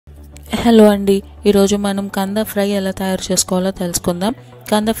Hello అండి, ఈరోజు మనం కంద ఫ్రై ఎలా తయారు చేసుకోవాలో తెలుసుకుందాం.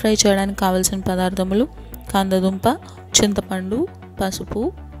 కంద ఫ్రై చేయడానికి కావాల్సిన పదార్థములు: కందదుంప, చింతపండు, పసుపు,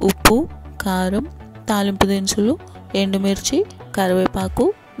 ఉప్పు, కారం, తాలింపు దినుసులు, ఎండుమిర్చి, కరివేపాకు,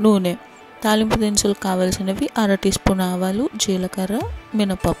 నూనె. తాలింపు దినుసులు కావాల్సినవి: 1/2 టీ స్పూన్ ఆవాలు, జీలకర్ర,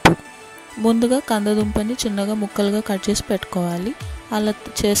 మినపప్పు. ముందుగా కందదుంపని చిన్నగా ముక్కలుగా కట్ చేసి పెట్టుకోవాలి. అలా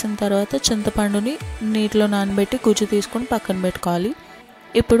చేసిన తర్వాత చింతపండుని నీటిలో నానబెట్టి గుజ్జు తీసుకొని పక్కన పెట్టుకోవాలి.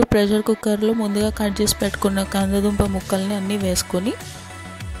 ఇప్పుడు ప్రెషర్ కుక్కర్లో ముందుగా కట్ చేసి పెట్టుకున్న కందదుంప ముక్కల్ని అన్నీ వేసుకొని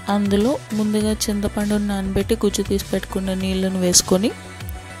అందులో ముందుగా చింతపండుని నానబెట్టి గుజ్జు తీసి పెట్టుకున్న నీళ్ళను వేసుకొని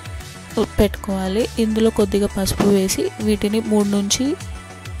పెట్టుకోవాలి. ఇందులో కొద్దిగా పసుపు వేసి వీటిని 4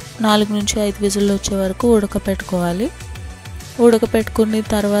 నుంచి 5 విజిల్లు వచ్చే వరకు ఉడకపెట్టుకోవాలి. ఉడకపెట్టుకున్న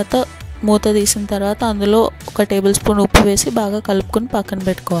తర్వాత మూత తీసిన తర్వాత అందులో 1 టేబుల్ స్పూన్ ఉప్పు వేసి బాగా కలుపుకొని పక్కన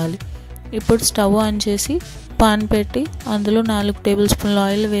పెట్టుకోవాలి. ఇప్పుడు స్టవ్ ఆన్ చేసి పాన్ పెట్టి అందులో 4 టేబుల్ స్పూన్ల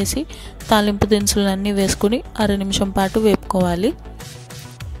ఆయిల్ వేసి తాలింపు దినుసులన్నీ వేసుకుని 1/2 నిమిషం పాటు వేపుకోవాలి.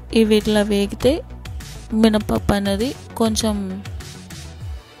 ఇవి ఇట్లా వేగితే మినపప్పు అనేది కొంచెం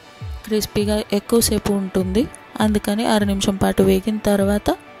క్రిస్పీగా ఎక్కువసేపు ఉంటుంది. అందుకని 1/2 నిమిషం పాటు వేగిన తర్వాత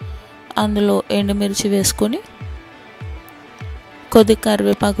అందులో ఎండుమిర్చి వేసుకొని కొద్దిగా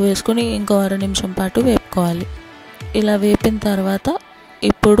కరివేపాకు వేసుకొని ఇంకో 1/2 నిమిషం పాటు వేపుకోవాలి. ఇలా వేపిన తర్వాత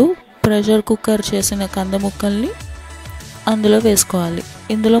ఇప్పుడు ప్రెషర్ కుక్కర్ చేసిన కంద ముక్కల్ని అందులో వేసుకోవాలి.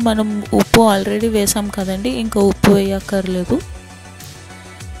 ఇందులో మనం ఉప్పు ఆల్రెడీ వేసాం కదండి, ఇంకా ఉప్పు వేయక్కర్లేదు.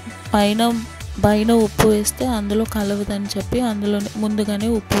 పైన ఉప్పు వేస్తే అందులో కలవదని చెప్పి అందులో ముందుగానే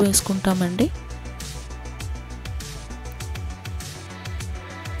ఉప్పు వేసుకుంటామండి.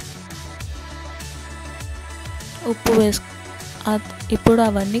 ఇప్పుడు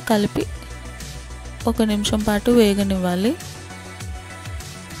అవన్నీ కలిపి 1 నిమిషం పాటు వేగనివ్వాలి.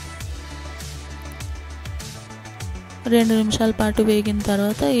 2 నిమిషాల పాటు వేగిన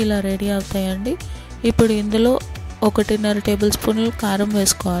తర్వాత ఇలా రెడీ అవుతాయండి. ఇప్పుడు ఇందులో 1.5 టేబుల్ స్పూన్లు కారం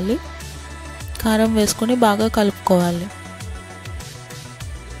వేసుకోవాలి. కారం వేసుకొని బాగా కలుపుకోవాలి.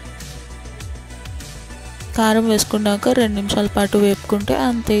 కారం వేసుకున్నాక 2 నిమిషాల పాటు వేపుకుంటే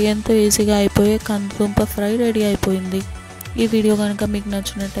అంతే, ఎంతో ఈజీగా అయిపోయే కందదుంప ఫ్రై రెడీ అయిపోయింది. ఈ వీడియో కనుక మీకు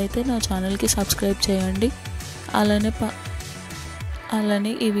నచ్చినట్టయితే నా ఛానల్కి సబ్స్క్రైబ్ చేయండి.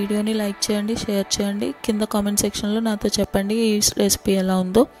 అలానే ఈ వీడియోని లైక్ చేయండి, షేర్ చేయండి. కింద కామెంట్ సెక్షన్లో నాతో చెప్పండి ఈ రెసిపీ ఎలా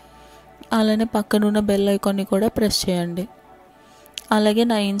ఉందో. అలానే పక్కనున్న బెల్ ఐకాన్ని కూడా ప్రెస్ చేయండి. అలాగే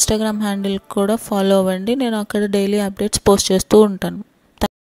నా ఇన్స్టాగ్రామ్ హ్యాండిల్ కూడా ఫాలో అవ్వండి. నేను అక్కడ డైలీ అప్డేట్స్ పోస్ట్ చేస్తూ ఉంటాను.